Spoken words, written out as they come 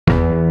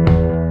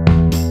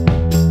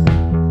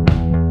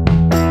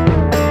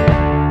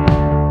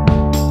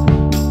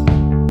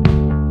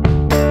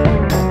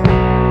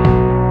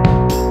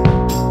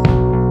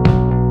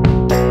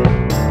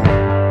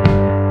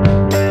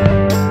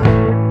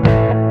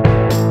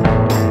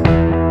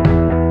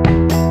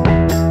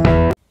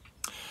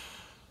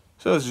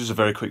So this is just a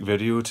very quick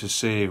video to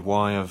say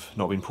why I've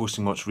not been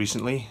posting much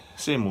recently.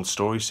 Same old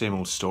story,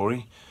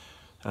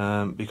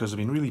 because I've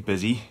been really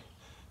busy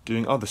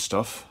doing other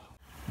stuff,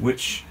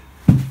 which,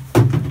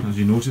 as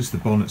you notice, the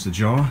bonnet's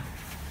ajar,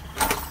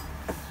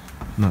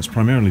 and that's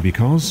primarily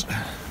because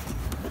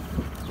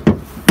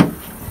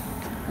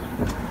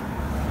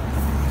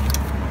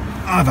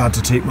I've had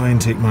to take my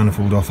intake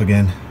manifold off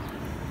again.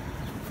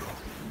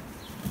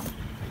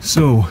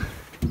 So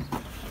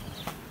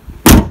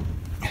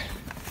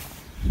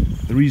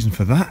the reason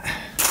for that,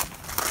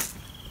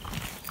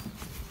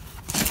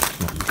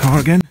 lock the car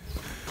again,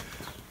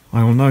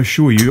 I will now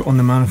show you on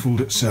the manifold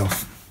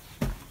itself,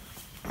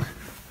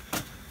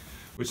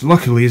 which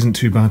luckily isn't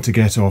too bad to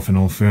get off in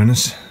all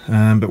fairness,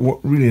 but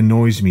what really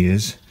annoys me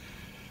is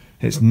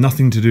it's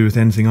nothing to do with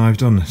anything I've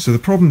done. So the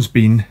problem's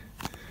been,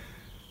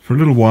 for a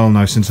little while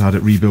now since I had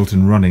it rebuilt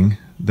and running,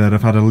 that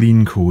I've had a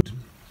lean code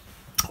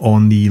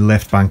on the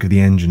left bank of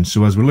the engine.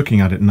 So as we're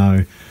looking at it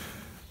now,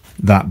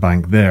 that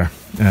bank there,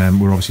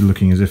 we're obviously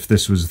looking as if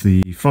this was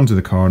the front of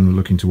the car and we're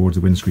looking towards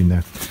the windscreen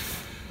there.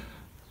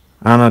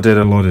 And I did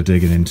a lot of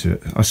digging into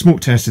it. I smoke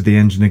tested the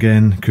engine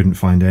again, couldn't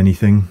find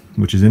anything,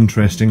 which is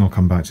interesting. I'll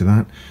come back to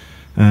that.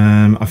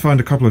 I found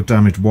a couple of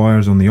damaged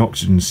wires on the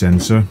oxygen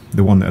sensor,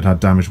 the one that had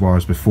damaged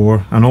wires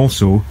before, and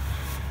also,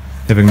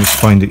 if I can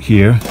just find it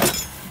here,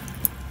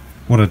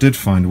 what I did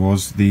find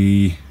was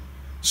the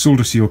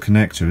solder seal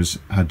connectors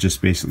had just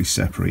basically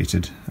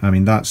separated. I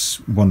mean,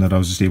 that's one that I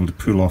was just able to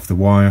pull off the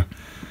wire,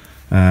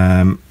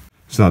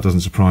 so that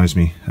doesn't surprise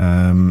me.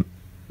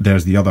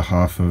 There's the other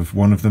half of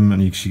one of them,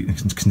 and you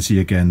can see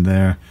again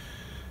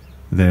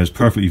there's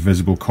perfectly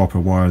visible copper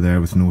wire there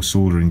with no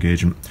solder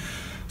engagement.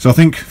 So I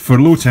think for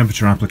low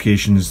temperature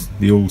applications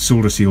the old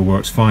solder seal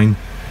works fine,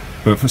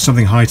 but for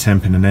something high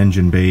temp in an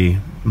engine bay,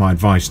 my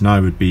advice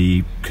now would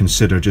be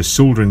consider just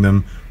soldering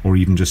them, or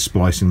even just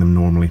splicing them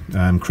normally,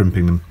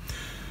 crimping them.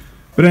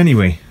 But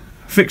anyway,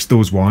 fixed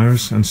those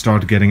wires and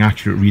started getting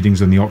accurate readings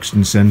on the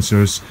oxygen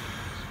sensors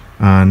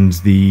and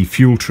the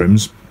fuel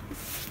trims.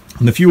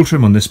 And the fuel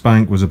trim on this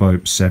bank was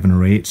about 7 or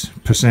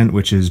 8%,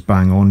 which is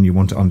bang on. You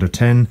want it under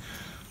 10.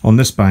 On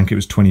this bank it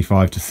was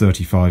 25 to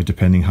 35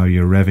 depending how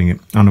you're revving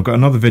it. And I've got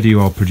another video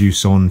I'll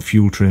produce on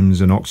fuel trims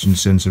and oxygen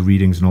sensor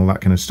readings and all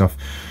that kind of stuff,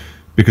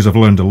 because I've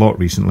learned a lot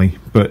recently.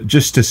 But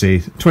just to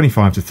say,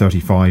 25 to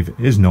 35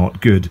 is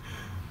not good.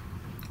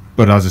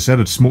 But as I said,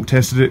 I'd smoke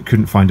tested it,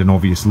 couldn't find an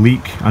obvious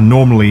leak, and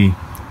normally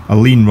a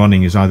lean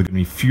running is either going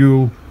to be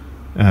fuel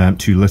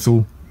too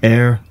little,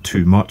 air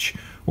too much,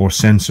 or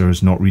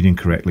sensors not reading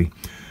correctly.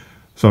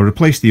 So I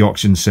replaced the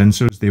oxygen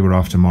sensors. They were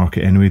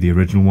aftermarket anyway, the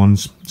original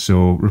ones,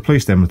 so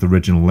replaced them with the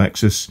original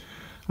Lexus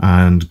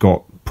and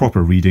got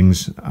proper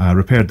readings,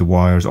 repaired the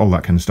wires, all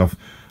that kind of stuff,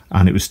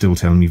 and it was still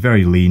telling me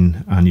very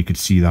lean, and you could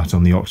see that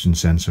on the oxygen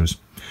sensors.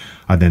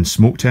 I then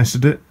smoke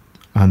tested it,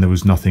 and there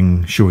was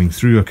nothing showing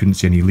through. I couldn't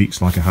see any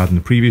leaks like I had in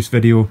the previous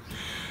video,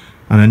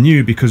 and I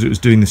knew, because it was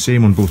doing the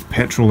same on both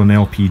petrol and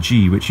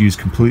LPG, which use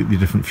completely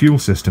different fuel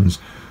systems,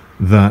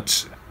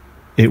 that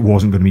it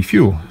wasn't going to be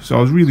fuel. So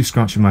I was really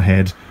scratching my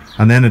head,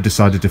 and then I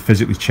decided to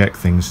physically check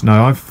things.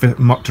 Now I've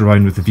mucked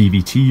around with the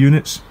VVT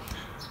units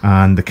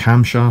and the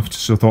camshaft,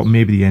 so I thought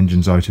maybe the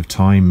engine's out of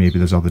time, maybe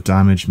there's other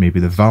damage, maybe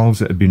the valves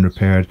that had been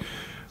repaired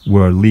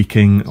were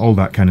leaking, all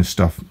that kind of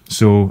stuff.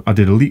 So I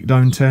did a leak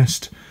down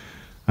test,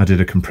 I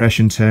did a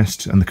compression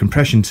test, and the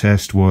compression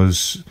test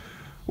was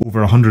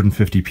over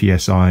 150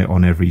 psi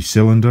on every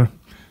cylinder,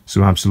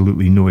 so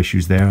absolutely no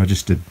issues there. I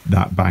just did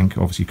that bank,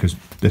 obviously, because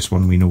this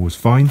one we know was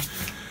fine.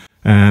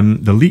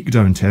 The leak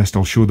down test,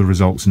 I'll show the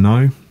results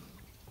now.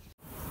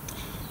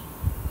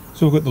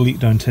 So I've got the leak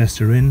down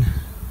tester in,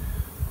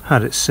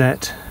 had it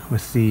set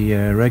with the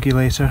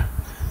regulator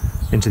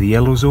into the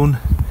yellow zone,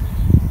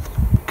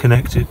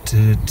 connected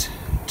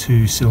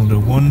to cylinder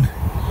 1,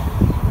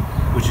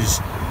 which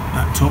is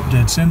at top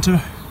dead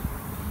center,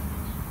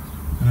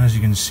 and as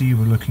you can see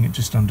we're looking at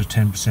just under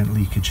 10%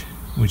 leakage,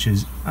 which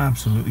is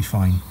absolutely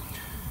fine.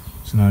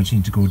 So now I just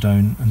need to go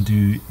down and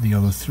do the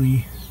other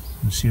 3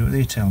 and see what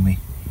they tell me.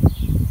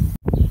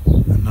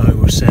 And now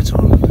we're set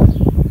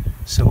on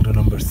cylinder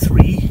number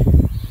 3.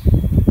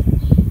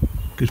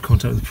 Good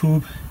contact with the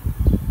probe,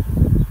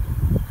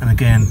 and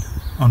again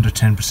under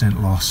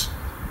 10% loss,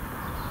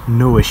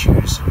 no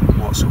issues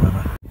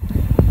whatsoever.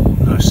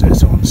 Now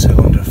set on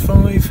cylinder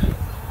 5.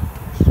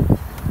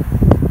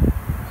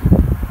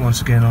 Once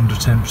again under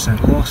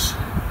 10% loss,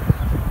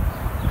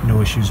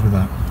 no issues with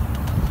that.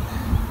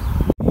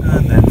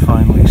 And then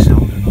finally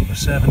cylinder number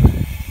 7,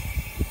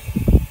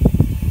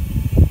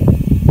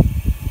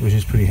 which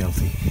is pretty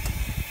healthy.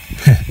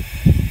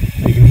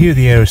 You can hear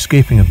the air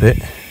escaping a bit,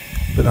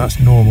 but that's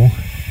normal.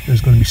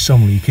 There's going to be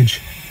some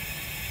leakage.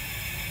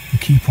 The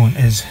key point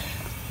is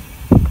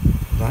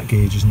that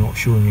gauge is not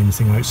showing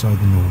anything outside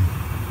the norm.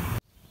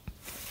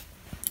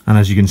 And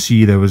as you can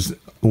see, there was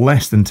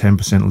less than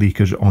 10%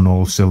 leakage on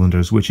all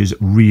cylinders, which is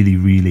really,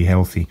 really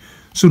healthy.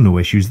 So no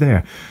issues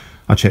there.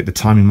 I checked the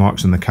timing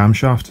marks on the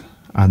camshaft,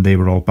 and they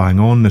were all bang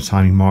on. The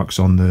timing marks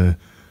on the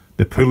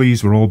The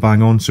pulleys were all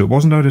bang on, so it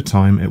wasn't out of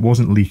time, it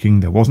wasn't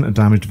leaking, there wasn't a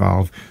damaged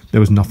valve, there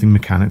was nothing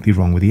mechanically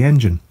wrong with the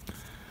engine.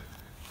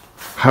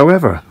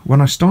 However, when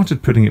I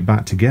started putting it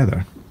back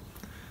together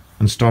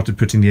and started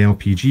putting the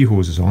LPG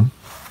hoses on,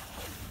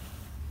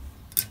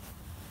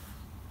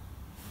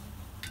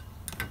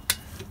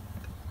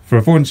 for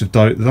avoidance of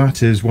doubt,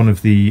 that is one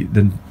of the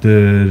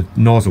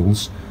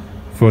nozzles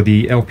for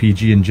the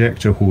LPG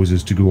injector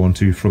hoses to go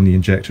onto from the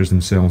injectors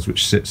themselves,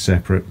 which sit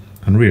separate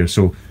and rear.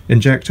 So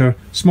injector,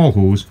 small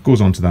hose, goes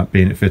onto that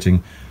bayonet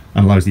fitting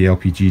and allows the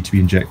LPG to be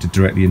injected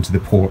directly into the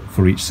port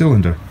for each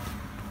cylinder.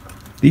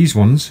 These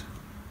ones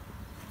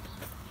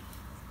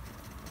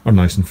are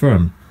nice and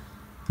firm.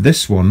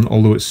 This one,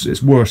 although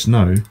it's worse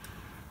now,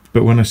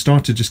 but when I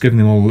started just giving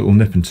them all a little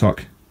nip and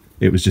tuck,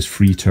 it was just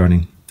free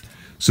turning.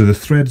 So the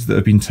threads that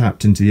have been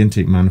tapped into the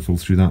intake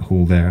manifold through that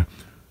hole there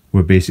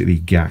were basically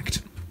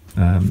gacked,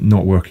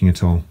 not working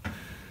at all.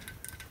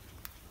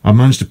 I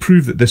managed to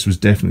prove that this was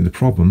definitely the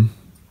problem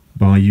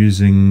by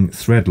using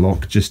thread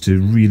lock just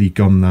to really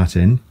gum that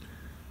in,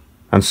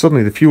 and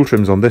suddenly the fuel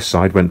trims on this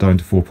side went down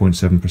to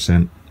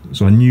 4.7%,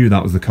 so I knew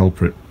that was the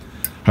culprit.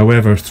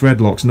 However,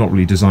 thread lock's not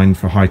really designed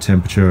for high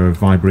temperature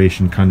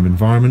vibration kind of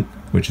environment,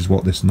 which is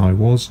what this now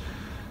was,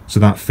 so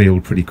that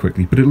failed pretty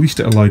quickly, but at least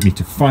it allowed me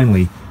to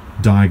finally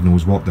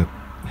diagnose what the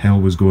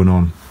hell was going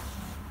on.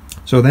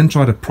 So I then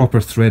tried a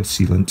proper thread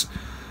sealant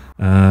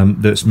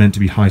that's meant to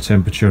be high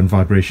temperature and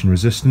vibration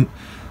resistant.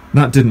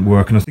 That didn't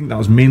work, and I think that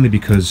was mainly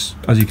because,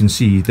 as you can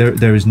see,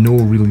 there is no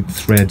real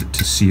thread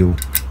to seal.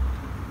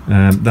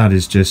 That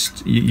is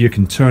just, you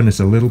can turn this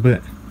a little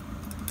bit,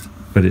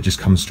 but it just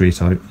comes straight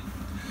out.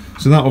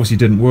 So that obviously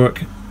didn't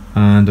work,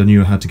 and I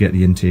knew I had to get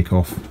the intake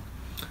off,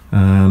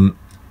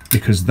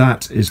 because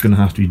that is going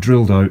to have to be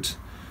drilled out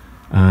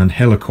and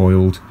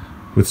helicoiled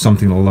with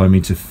something that will allow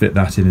me to fit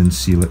that in and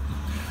seal it.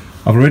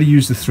 I've already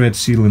used the thread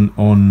sealant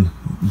on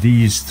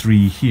these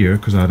three here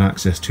because I had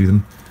access to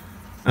them,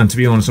 and to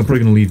be honest, I'm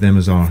probably going to leave them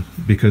as are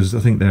because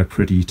I think they're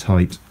pretty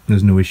tight.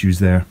 There's no issues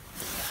there.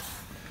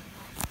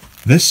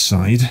 This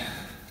side,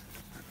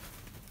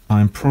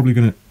 I'm probably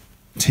going to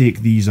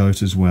take these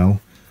out as well,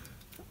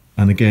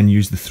 and again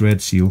use the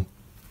thread seal.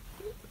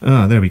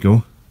 Ah, there we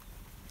go.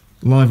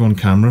 Live on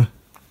camera.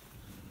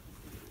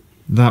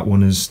 That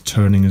one is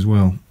turning as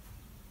well.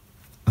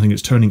 I think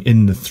it's turning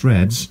in the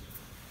threads,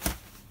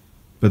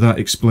 but that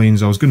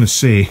explains, I was going to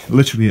say,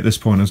 literally at this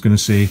point I was going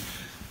to say,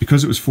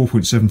 because it was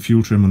 4.7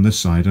 fuel trim on this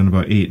side and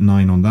about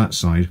 8-9 on that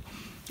side,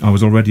 I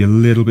was already a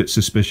little bit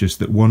suspicious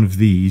that one of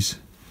these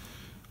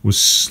was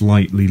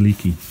slightly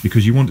leaky,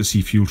 because you want to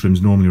see fuel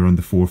trims normally around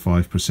the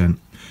 4-5%.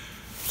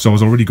 So I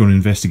was already going to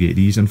investigate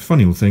these, and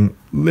funny old thing,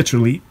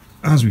 literally,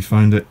 as we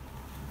found it,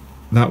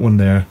 that one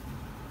there,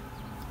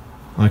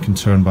 I can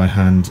turn by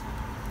hand.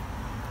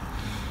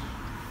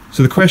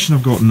 So the question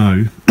I've got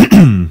now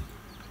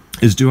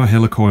is, do I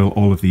helicoil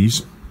all of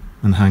these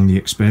and hang the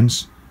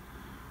expense,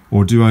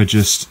 or do I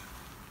just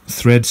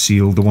thread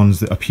seal the ones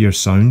that appear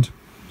sound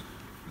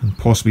and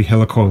possibly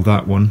helicoil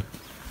that one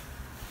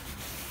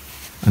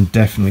and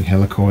definitely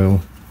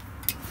helicoil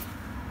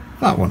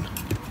that one?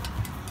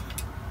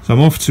 So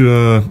I'm off to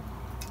a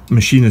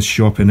machinist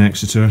shop in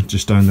Exeter,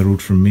 just down the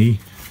road from me,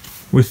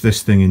 with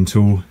this thing in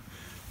tow,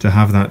 to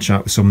have that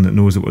chat with someone that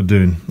knows what we're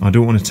doing. I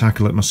don't want to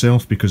tackle it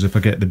myself, because if I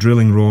get the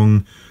drilling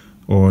wrong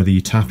or the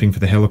tapping for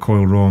the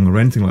helicoil wrong or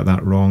anything like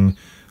that wrong,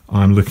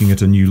 I'm looking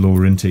at a new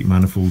lower intake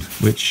manifold,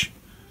 which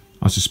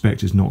I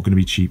suspect is not going to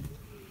be cheap,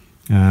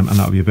 and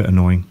that'll be a bit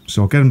annoying.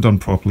 So I'll get them done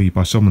properly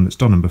by someone that's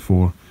done them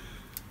before,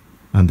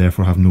 and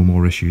therefore have no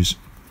more issues.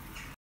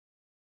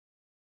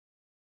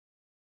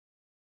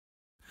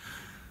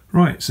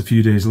 Right, it's a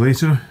few days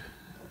later.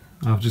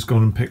 I've just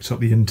gone and picked up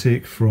the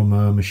intake from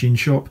a machine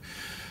shop,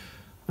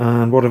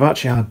 and what I've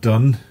actually had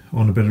done,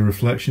 on a bit of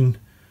reflection,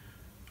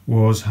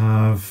 was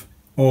have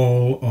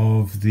all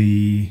of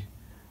the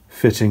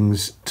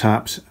fittings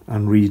tapped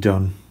and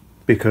redone,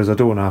 because I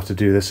don't want to have to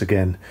do this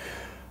again.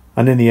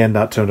 And in the end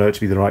that turned out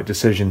to be the right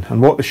decision.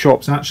 And what the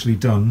shop's actually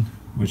done,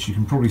 which you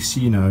can probably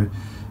see now,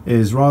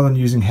 is rather than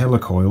using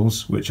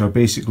helicoils, which are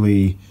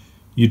basically,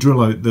 you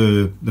drill out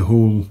the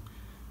hole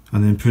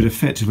and then put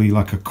effectively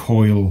like a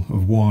coil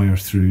of wire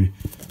through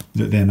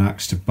that then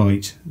acts to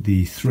bite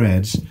the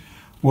threads,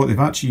 what they've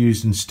actually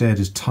used instead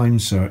is time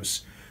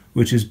certs,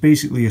 which is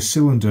basically a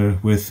cylinder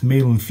with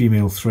male and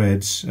female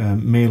threads,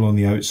 male on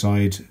the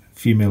outside,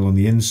 female on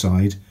the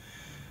inside.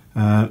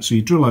 So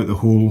you drill out the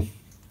hole,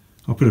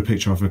 I'll put a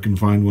picture if I can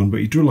find one, but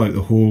you drill out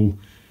the hole,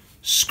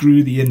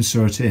 screw the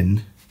insert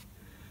in,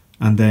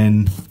 and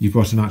then you've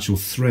got an actual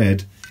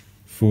thread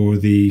for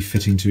the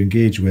fitting to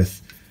engage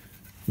with,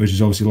 which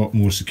is obviously a lot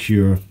more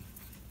secure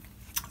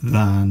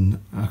than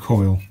a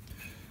coil.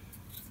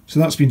 So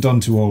that's been done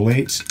to all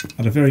 8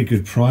 at a very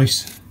good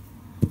price,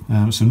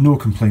 so no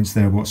complaints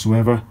there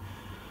whatsoever.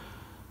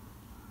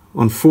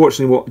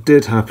 Unfortunately, what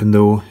did happen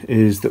though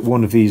is that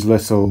one of these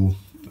little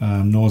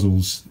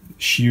nozzles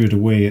sheared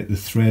away at the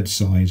thread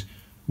side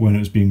when it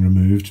was being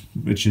removed,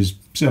 which is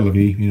c'est la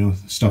vie, you know,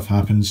 stuff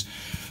happens.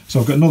 So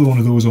I've got another one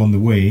of those on the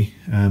way,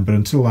 but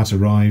until that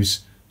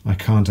arrives, I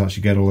can't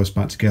actually get all this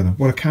back together.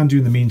 What I can do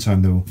in the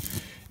meantime though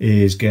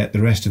is get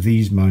the rest of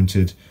these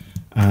mounted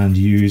and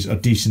use a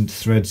decent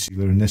thread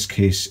sealer. In this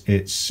case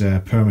it's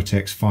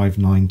Permatex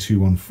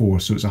 59214,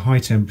 so it's a high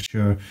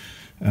temperature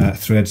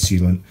thread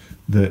sealant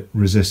that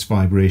resists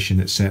vibration,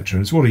 etc.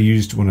 It's what I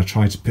used when I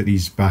tried to put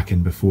these back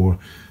in before,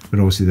 but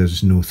obviously there's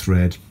just no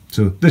thread.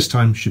 So this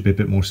time should be a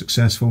bit more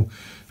successful,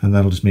 and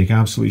that'll just make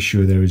absolutely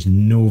sure there is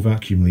no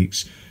vacuum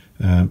leaks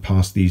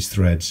past these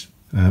threads.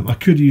 I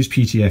could use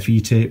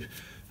PTFE tape,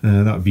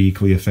 that would be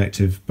equally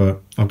effective,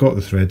 but I've got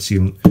the thread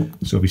sealant,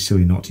 so it'd be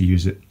silly not to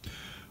use it.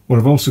 What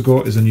I've also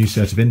got is a new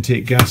set of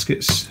intake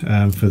gaskets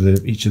for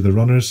each of the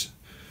runners.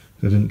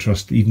 I didn't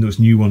trust, even though it's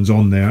new ones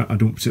on there, I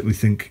don't particularly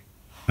think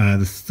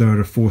the third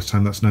or fourth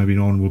time that's now been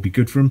on will be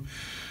good for them.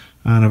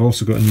 And I've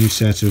also got a new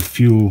set of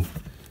fuel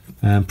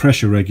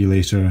pressure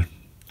regulator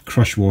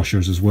crush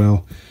washers as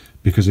well,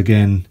 because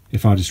again,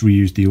 if I just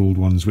reuse the old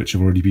ones, which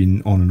have already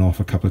been on and off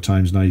a couple of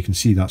times now, you can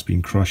see that's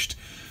been crushed.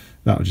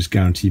 That will just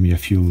guarantee me a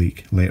fuel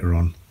leak later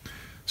on.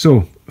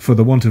 So for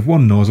the want of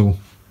one nozzle,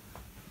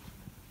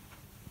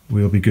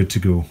 we'll be good to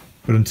go.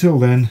 But until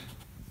then,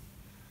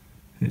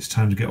 it's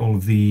time to get all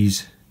of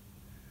these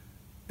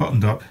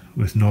buttoned up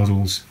with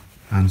nozzles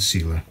and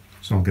sealer.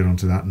 So I'll get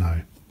onto that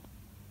now.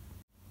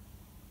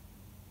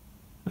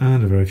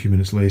 And a very few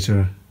minutes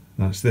later,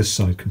 that's this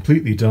side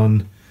completely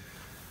done.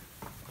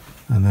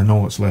 And then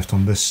all that's left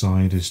on this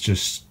side is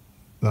just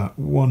that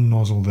one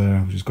nozzle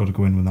there, which has got to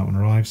go in when that one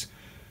arrives.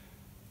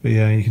 But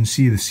yeah, you can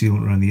see the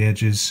sealant around the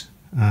edges,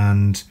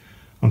 and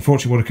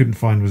unfortunately what I couldn't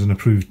find was an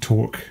approved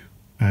torque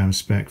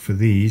spec for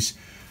these,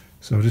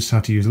 so I just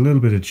had to use a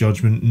little bit of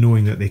judgment,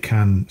 knowing that they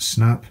can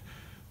snap,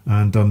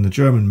 and done the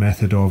German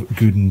method of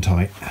good and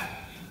tight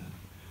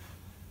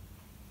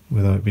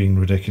without being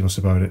ridiculous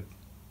about it.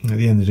 At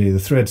the end of the day, the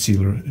thread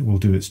sealer will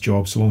do its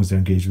job so long as they're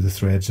engaged with the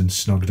threads and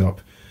snugged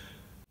up.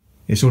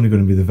 It's only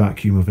going to be the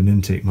vacuum of an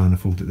intake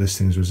manifold that this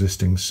thing's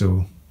resisting,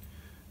 so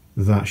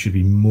that should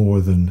be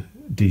more than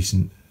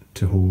decent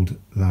to hold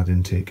that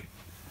intake.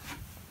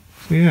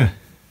 So yeah,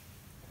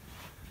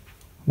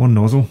 one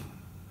nozzle,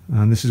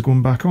 and this is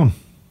going back on.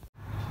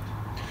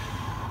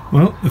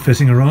 Well, the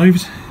fitting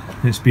arrived,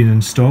 it's been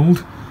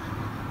installed,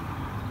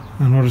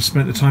 and what I've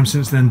spent the time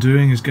since then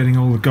doing is getting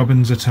all the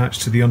gubbins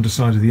attached to the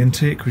underside of the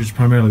intake, which is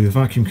primarily the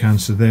vacuum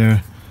canister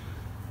there,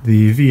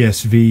 the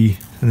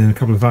VSV, and then a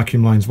couple of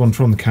vacuum lines, one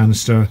from the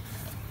canister,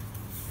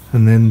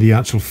 and then the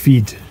actual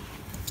feed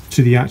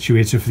to the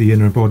actuator for the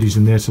inner bodies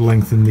in there to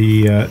lengthen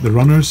the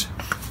runners,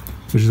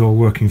 which is all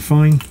working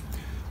fine.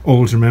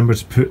 Always remember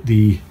to put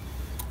the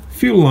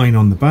fuel line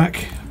on the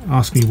back.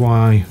 Ask me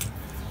why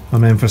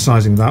I'm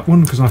emphasising that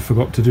one, because I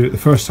forgot to do it the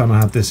first time I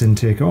had this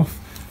intake off.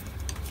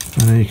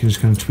 And then you can just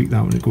kind of tweak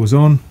that when it goes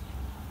on.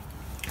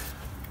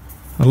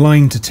 A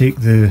line to take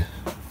the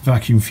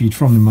vacuum feed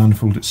from the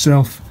manifold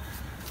itself,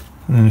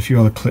 and then a few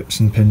other clips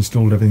and pins to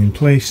hold everything in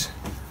place.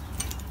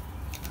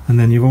 And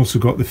then you've also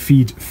got the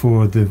feed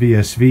for the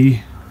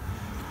VSV,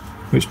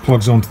 which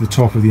plugs onto the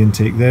top of the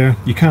intake there.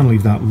 You can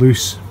leave that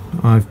loose.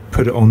 I've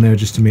put it on there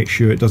just to make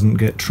sure it doesn't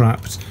get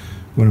trapped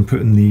when I'm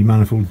putting the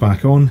manifold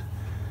back on.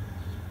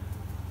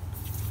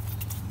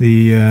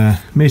 The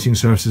mating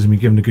surfaces have been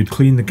given a good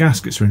clean. The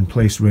gaskets are in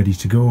place, ready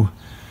to go.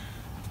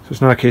 So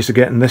it's now a case of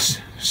getting this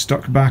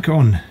stuck back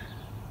on.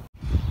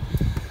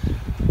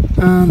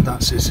 And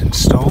that's it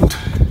installed,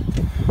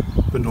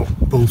 but not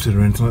bolted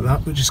or anything like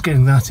that, but just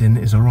getting that in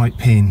is a right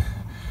pain.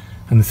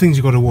 And the things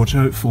you've got to watch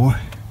out for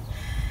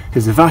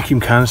is the vacuum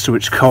canister,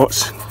 which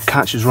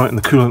catches right in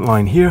the coolant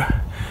line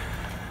here,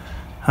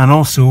 and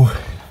also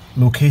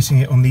locating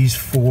it on these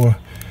four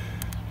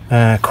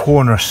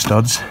corner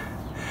studs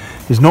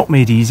is not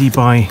made easy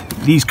by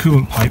these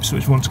coolant pipes,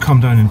 which want to come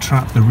down and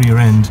trap the rear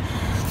end.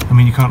 I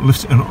mean, you can't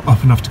lift it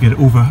up enough to get it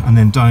over and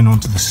then down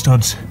onto the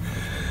studs.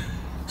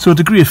 So a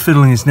degree of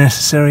fiddling is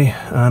necessary,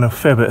 and a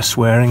fair bit of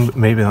swearing, but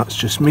maybe that's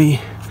just me.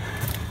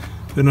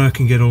 But now I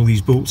can get all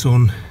these bolts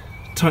on,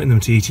 tighten them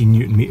to 18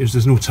 Newton meters,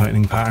 there's no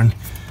tightening pattern,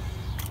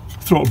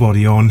 throttle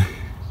body on,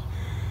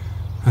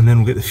 and then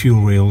we'll get the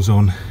fuel rails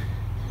on.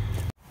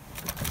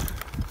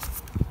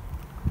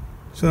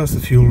 So that's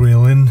the fuel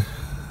rail in.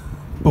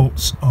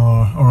 Bolts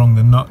are along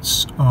the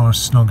nuts are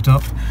snugged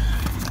up.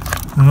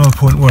 Another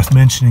point worth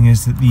mentioning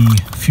is that the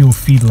fuel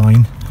feed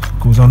line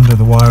goes under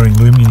the wiring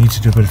loom. You need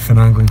to do a bit of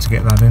finagling to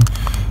get that in.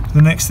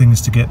 The next thing is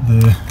to get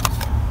the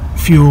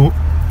fuel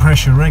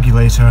pressure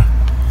regulator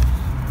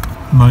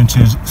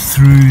mounted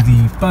through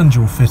the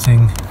banjo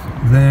fitting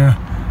there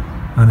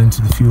and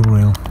into the fuel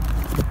rail.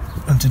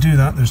 And to do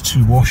that, there's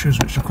two washers,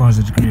 which requires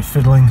a degree of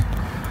fiddling.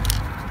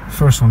 The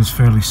first one is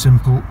fairly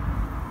simple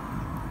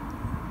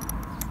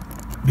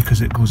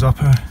because it goes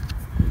upper.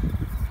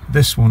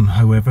 This one,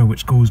 however,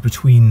 which goes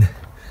between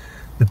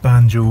the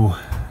banjo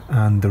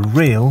and the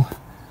rail,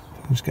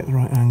 let's get the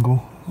right angle,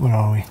 where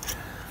are we?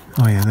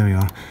 Oh yeah, there we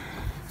are.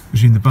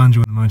 Between the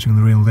banjo and the mounting on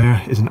the rail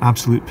there is an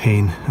absolute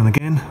pain, and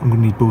again I'm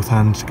going to need both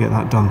hands to get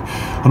that done.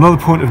 Another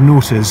point of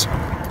note is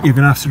you're going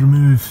to have to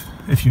remove,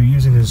 if you're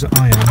using as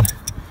I am,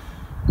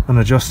 an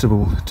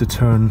adjustable to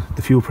turn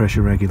the fuel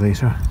pressure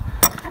regulator.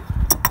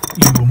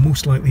 you will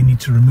most likely need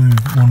to remove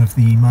one of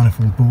the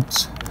manifold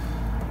bolts,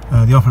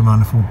 the upper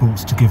manifold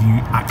bolts, to give you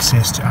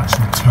access to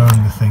actually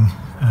turn the thing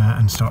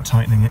and start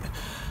tightening it.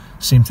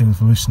 Same thing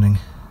with loosening.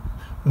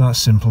 But that's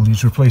simple. You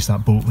just replace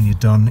that bolt when you're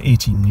done,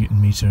 18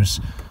 Newton meters,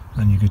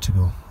 and you're good to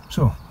go.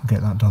 So I'll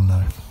get that done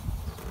now.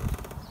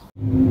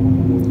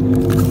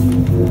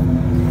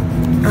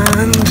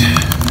 And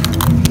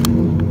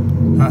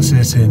that's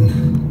it in.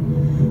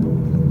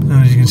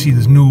 Now, as you can see,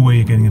 there's no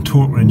way of getting a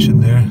torque wrench in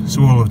there,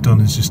 so all I've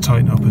done is just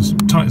tighten up as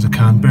tight as I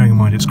can, bearing in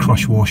mind it's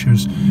crush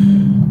washers.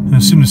 And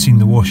as soon as I've seen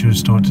the washers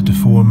start to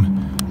deform,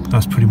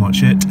 that's pretty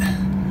much it.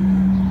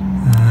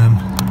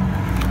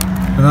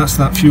 And that's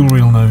that fuel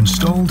rail now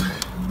installed.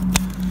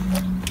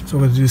 So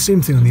I'm going to do the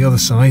same thing on the other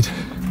side,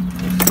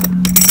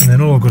 and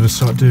then all I've got to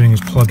start doing is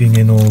plugging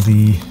in all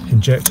the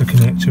injector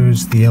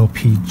connectors, the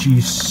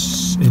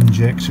LPG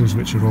injectors,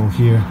 which are all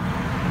here,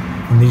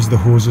 and these are the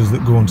hoses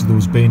that go onto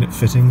those bayonet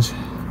fittings.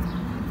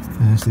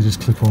 So they just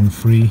clip on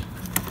free.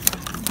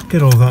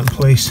 Get all of that in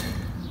place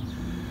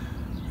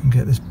and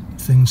get this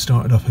thing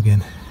started up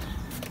again.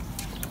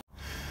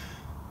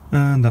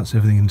 And that's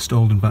everything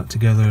installed and back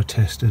together,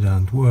 tested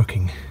and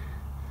working.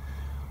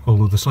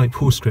 Although the slight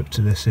postscript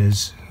to this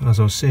is,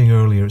 as I was saying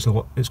earlier,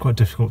 it's quite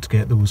difficult to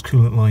get those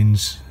coolant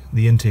lines,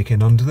 the intake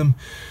in under them.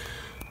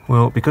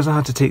 Well, because I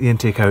had to take the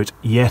intake out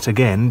yet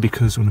again,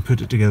 because when I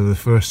put it together the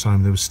first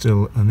time there was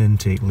still an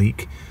intake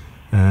leak,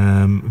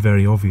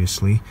 very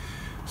obviously.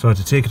 So I had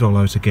to take it all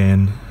out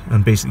again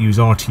and basically use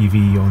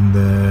RTV on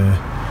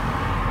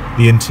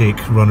the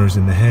intake runners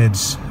in the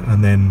heads,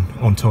 and then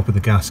on top of the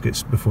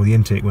gaskets before the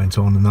intake went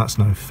on, and that's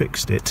now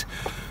fixed it,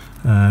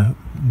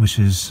 which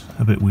is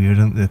a bit weird.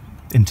 I think the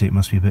intake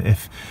must be a bit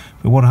iff.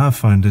 But what I have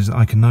found is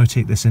I can now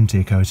take this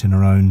intake out in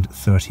around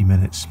 30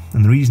 minutes.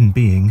 And the reason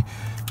being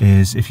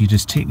is if you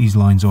just take these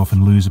lines off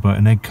and lose about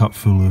an egg cup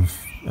full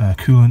of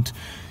coolant,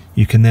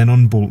 you can then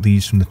unbolt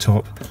these from the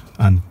top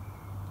and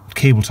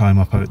cable tie them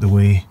up out the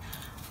way,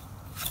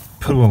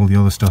 put all the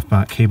other stuff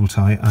back, cable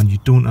tie, and you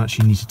don't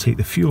actually need to take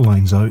the fuel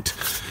lines out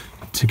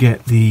to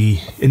get the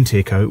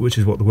intake out, which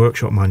is what the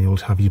workshop manual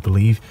would have you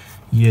believe.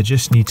 You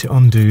just need to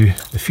undo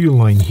the fuel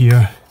line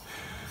here,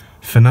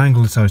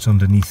 finagle it out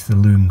underneath the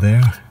loom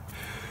there,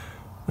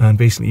 and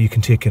basically you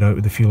can take it out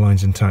with the fuel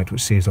lines intact,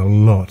 which saves a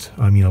lot,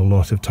 I mean a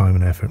lot of time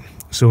and effort.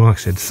 So like I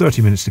said,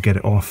 30 minutes to get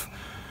it off,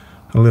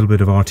 a little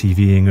bit of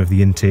RTVing of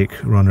the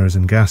intake runners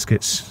and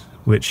gaskets,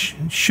 which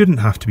shouldn't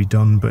have to be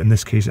done, but in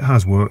this case it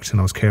has worked and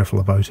I was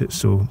careful about it,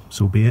 so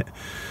be it.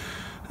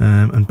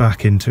 And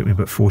back in took me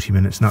about 40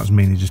 minutes, and that was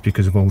mainly just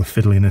because of all the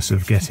fiddliness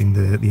of getting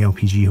the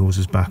LPG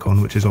hoses back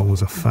on, which is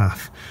always a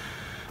faff.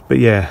 But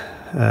yeah,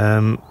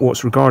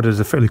 what's regarded as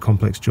a fairly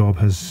complex job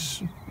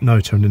has now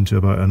turned into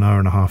about an hour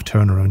and a half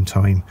turnaround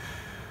time,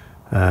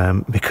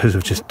 because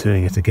of just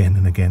doing it again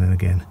and again and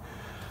again.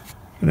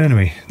 But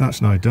anyway,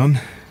 that's now done,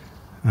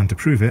 and to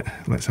prove it,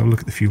 let's have a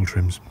look at the fuel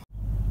trims.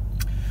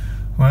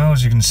 Well,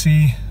 as you can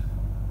see,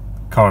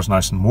 car's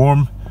nice and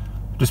warm.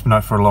 Just been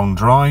out for a long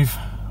drive,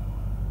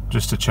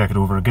 just to check it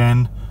over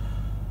again.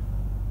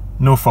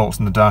 No faults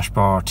in the dash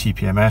bar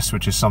TPMS,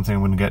 which is something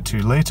I'm going to get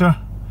to later.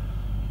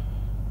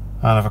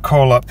 And if I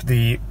call up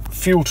the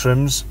fuel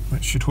trims,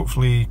 which should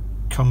hopefully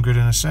come good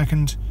in a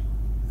second,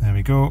 there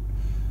we go.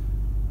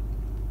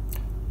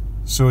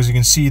 So as you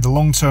can see, the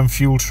long-term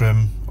fuel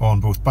trim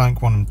on both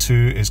bank 1 and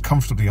 2 is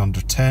comfortably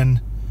under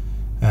 10.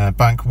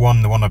 Bank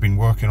 1, the one I've been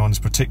working on, is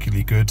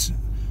particularly good.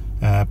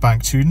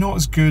 Bank 2, not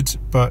as good,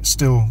 but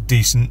still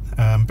decent.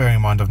 Bearing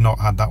in mind I've not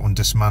had that one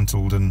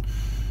dismantled and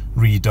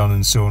redone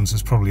and so on, so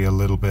it's probably a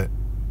little bit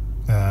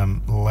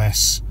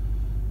less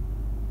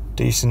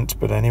decent,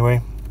 but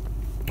anyway.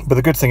 But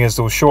the good thing is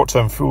those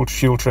short-term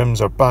fuel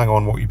trims are bang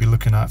on what you'd be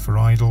looking at for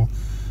idle.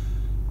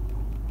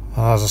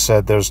 And as I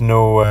said, there's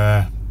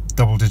no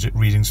double-digit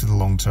readings for the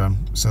long term,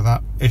 so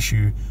that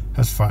issue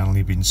has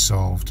finally been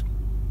solved.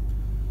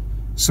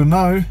 So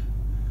now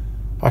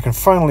I can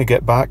finally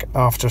get back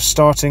after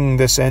starting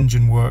this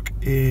engine work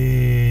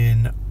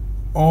in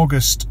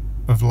August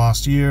of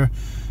last year.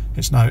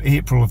 It's now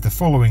April of the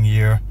following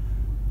year,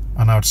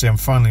 and I would say I'm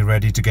finally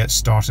ready to get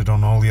started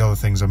on all the other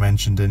things I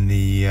mentioned in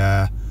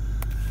the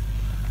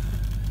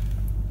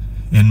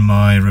in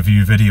my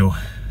review video.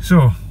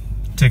 So,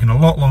 taken a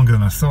lot longer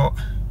than I thought,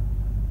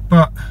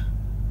 but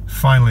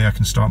finally I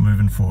can start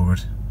moving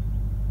forward.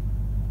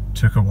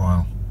 Took a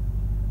while.